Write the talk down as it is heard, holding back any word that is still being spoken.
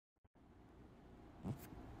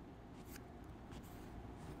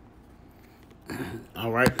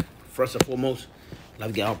All right. First and foremost, I'd like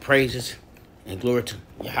to give all praises and glory to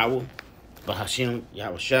Yahweh, Bahashim,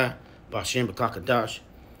 Yahweh Shah, Bahashim, Bakakadash,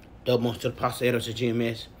 double most to the Apostle Edos of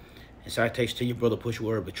GMS, and salutations to your brother Push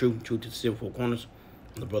Word, but truth to the Silver Four Corners.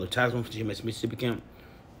 I'm the brother Tasman from GMS Mississippi Camp.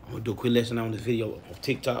 I'm going to do a quick lesson on this video on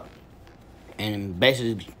TikTok. And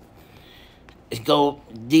basically, it's go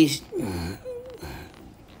these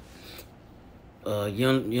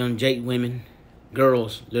young Jake women,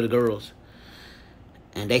 girls, little girls,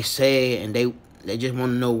 and they say, and they just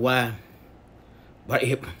want to know why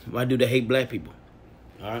do they hate black people?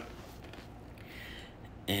 All right,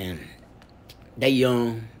 and they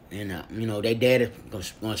young, and their dad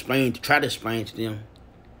is gonna try to explain to them.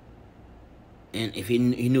 And if he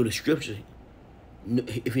knew the scripture,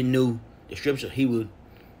 if he knew the scripture, he would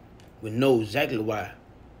know exactly why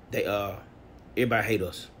they everybody hate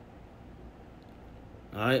us.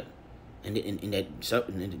 All right, and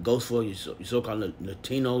it goes for your so-called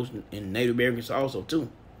Latinos and Native Americans also too.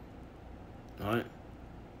 All right,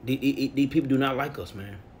 these people do not like us,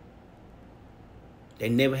 man. They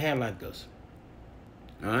never have liked us.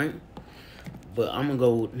 All right, but I'm gonna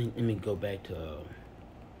go. Let me go back to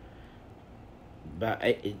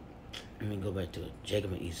let me go back to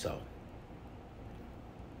Jacob and Esau.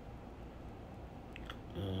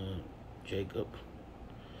 Jacob,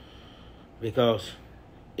 because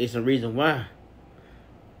it's a reason why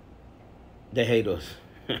they hate us.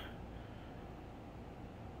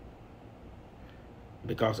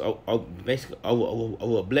 Because basically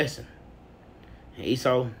over a blessing. And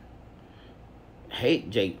Esau hate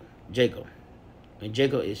Jacob. And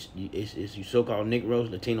Jacob is you so-called Negroes,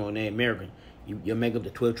 Latino, and American. You make up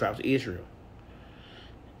the 12 tribes of Israel.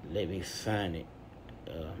 Let me find it.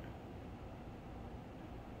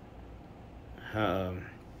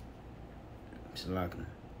 It's like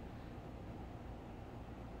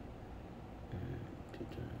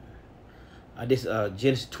this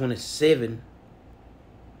Genesis 27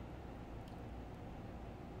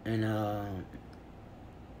 and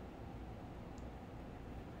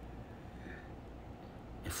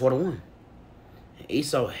 41. And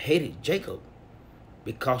Esau hated Jacob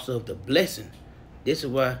because of the blessing. This is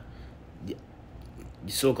why the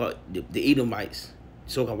so-called the Edomites,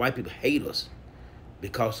 so-called white people, hate us,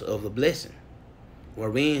 because of the blessing.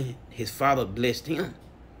 Wherein his father blessed him.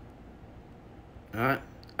 All right,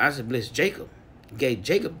 Isaac blessed Jacob, gave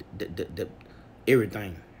Jacob the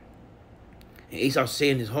everything. And Esau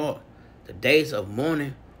said in his heart, the days of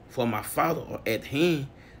mourning for my father are at hand,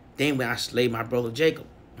 then when I slay my brother Jacob.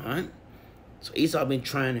 All right, so Esau been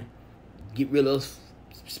trying to get rid of us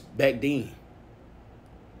back then.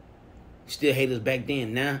 Still hate us back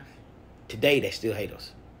then. Now, today they still hate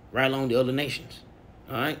us, right along the other nations.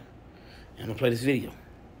 All right, I'm gonna play this video.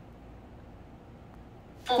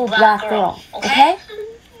 For black girl, okay?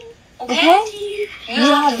 Okay? You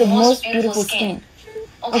have the most beautiful skin.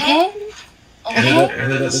 Okay?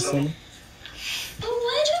 Heard this one? But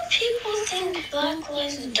why do people think black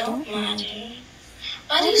lives don't matter?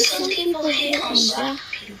 Why do some people hate on black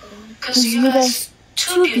people? Because you guys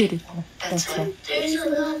too beautiful. That's why. There's a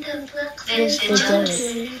lot of black lives that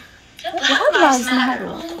jealousy. Black lives matter.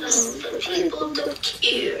 But people don't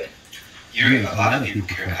care. A lot of people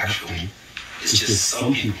care, actually. It's just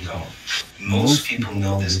some people don't. Most people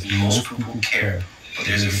know this. Most people care. But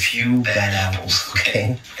there's a few bad apples,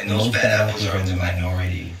 okay? And those bad apples are in the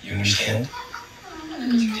minority. You understand?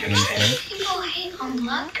 Do you understand? People hate on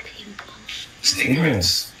black people. It's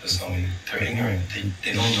ignorance. They're ignorant.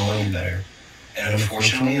 They don't know any better. And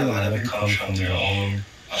unfortunately, a lot of it comes from their own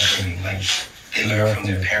upbringing. Like, they learn from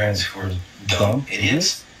their parents who are dumb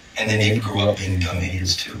idiots, and then they grew up being dumb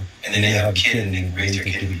idiots too. And then they have a kid and they raise their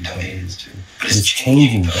kid to be dumb idiots too. But it's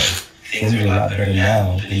changing though. Things are a lot better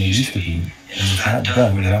now than they used to be. And it's not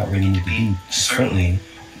done where they're not ready to be, certainly.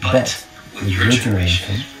 But with your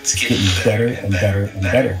generation, it's getting better and better and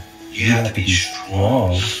better. You have to be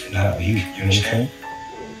strong and not weak. You understand?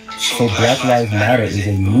 So Black Lives Matter is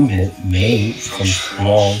a movement made from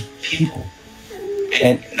strong people.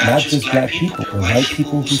 And not just black people, but white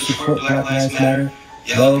people who support Black Lives Matter,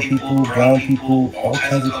 yellow people, brown people, all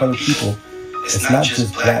kinds of colored people. It's not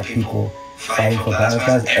just black people fighting for Black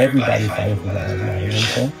Lives Matter, everybody fighting for Black Lives Matter, you know what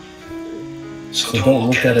I'm saying? So don't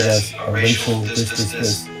look at it as a racial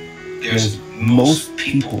this. There's most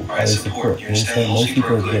people are in support, you understand? Most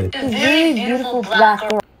people are good. A very beautiful black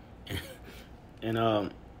girl.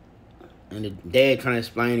 And the dad trying to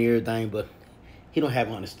explain everything, but he don't have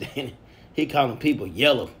an understanding. He calling people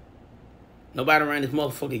yellow. Nobody around this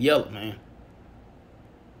motherfucker yellow, man.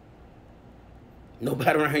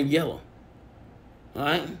 Nobody around here yellow. All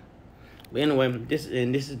right? But anyway, this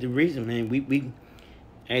is the reason, man.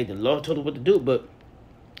 Hey, the Lord told us what to do, but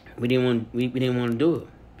we didn't want to do it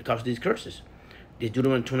because of these curses. This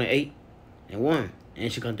Deuteronomy 28:1, and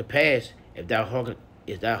it shall come to pass if thou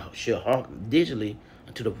shalt hearken diligently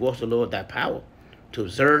unto the voice of the Lord thy power, to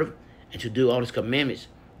observe and to do all his commandments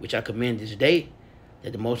which I command this day,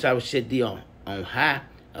 that the Most High will set thee on high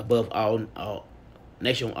above all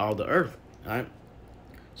nations on all the earth. All right.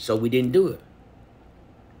 So we didn't do it.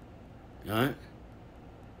 All right.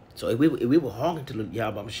 So if we were hearkening to the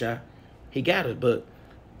Yahweh Shai, he got us. But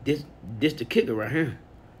this the kicker right here.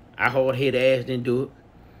 Our hard-headed ass didn't do it.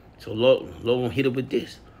 So Lord gonna hit it with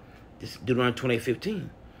this. This Deuteronomy 28:15.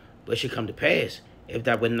 But it shall come to pass, if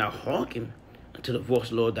thou wilt not hearken unto the voice of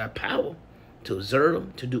the Lord thy power, to observe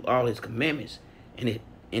them, to do all his commandments and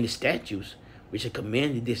his statutes, which are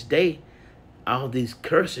commanded this day, all these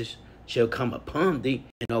curses shall come upon thee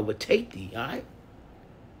and overtake thee. All right?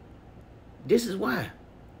 This is why.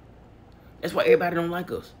 That's why everybody don't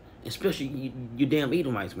like us. Especially you damn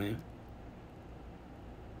Edomites, man.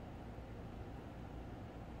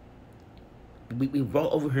 We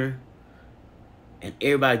brought over here and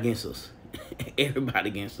everybody against us. Everybody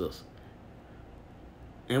against us.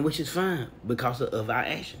 And which is fine because of our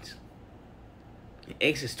actions. In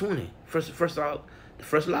Exodus 20, first law, the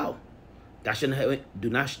first law, thou shalt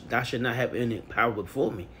not have any power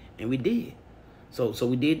before me. And we did. So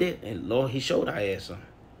we did that, and Lord, he showed our ass something.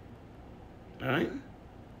 All right?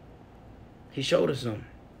 He showed us something.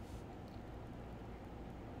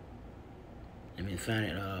 Let me find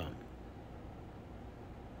it.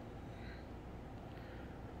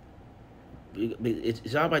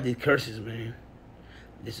 It's all about these curses, man.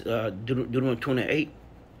 This Deuteronomy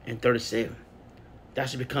 28:37. Thou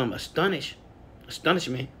should become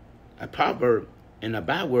astonishment, a proverb and a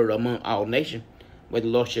byword among all nations, where the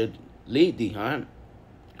Lord should lead thee. All right?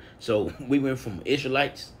 So we went from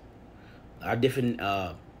Israelites, our different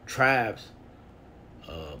tribes,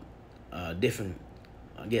 different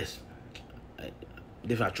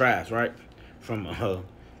tribes, right? From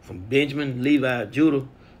Benjamin, Levi, Judah,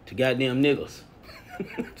 to goddamn niggas,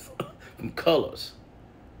 from colors.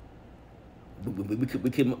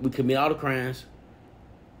 We commit all the crimes.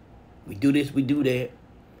 We do this, we do that,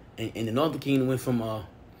 and the Northern Kingdom went from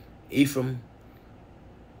Ephraim,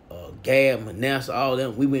 Gad, Manasseh, all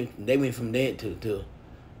them. They went from that to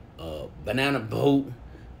banana boat,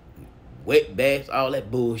 wet backs, all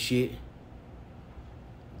that bullshit.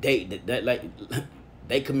 They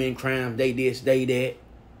commit crimes. They this, they that.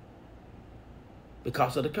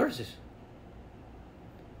 Because of the curses.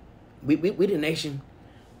 We the nation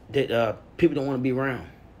that people don't want to be around.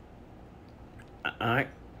 All right,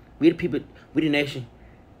 we the nation.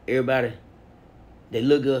 Everybody, they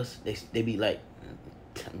look at us. They be like,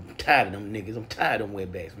 I'm tired of them niggas. I'm tired of them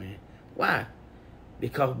wetbacks, man. Why?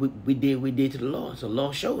 Because we did to the Lord. So the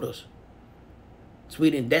Lord showed us.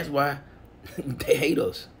 Sweden. That's why they hate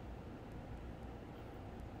us.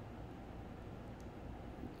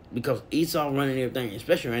 Because Esau running everything,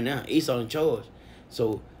 especially right now. Esau in charge.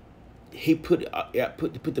 So he put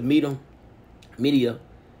the media.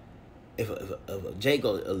 If a Jake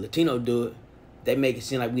or a Latino do it, they make it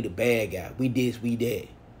seem like we the bad guy. We this, we that.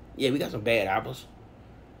 Yeah, we got some bad apples.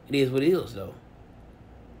 It is what it is, though.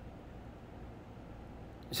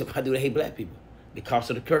 So why do they hate black people? Because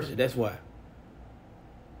of the curses. That's why.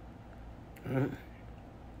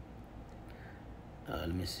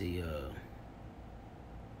 Let me see.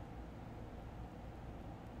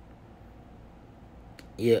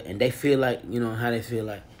 Yeah, and they feel like, you know how they feel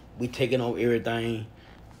like we taking over everything,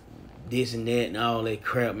 this and that and all that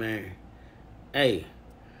crap, man. Hey,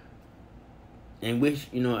 and which,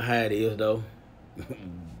 you know how it is, though.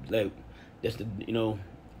 Like, that's the, you know,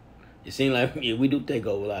 it seems like, yeah, we do take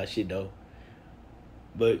over a lot of shit, though.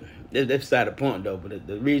 But that's beside the point, though. But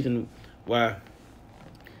the reason why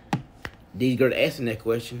these girls asking that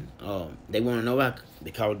question, they want to know why,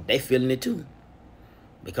 because they feeling it too.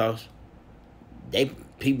 Because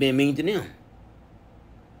people been mean to them.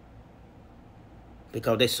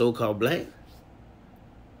 Because they so-called black.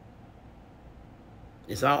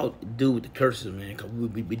 It's all to do with the curses, man. Because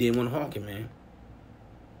we didn't want to hearken, man.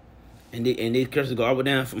 And these curses go all the way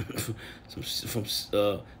down from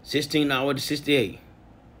 16 all the way to 68.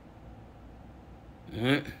 All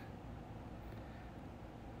right?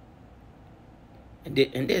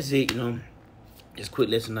 And that's it, you know. Just quick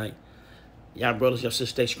lesson tonight. Y'all brothers, y'all sisters,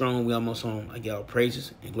 stay strong. We almost home. I give all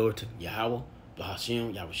praises and glory to Yahweh,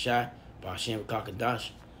 Bahashem, Yahweh Shai, Bahashem, Kakadash.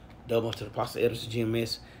 Double to the Apostle Edison,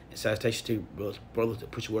 GMS, and salutations to you, brothers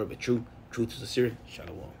that push your word with truth. Truth is sincere.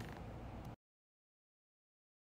 Shalom.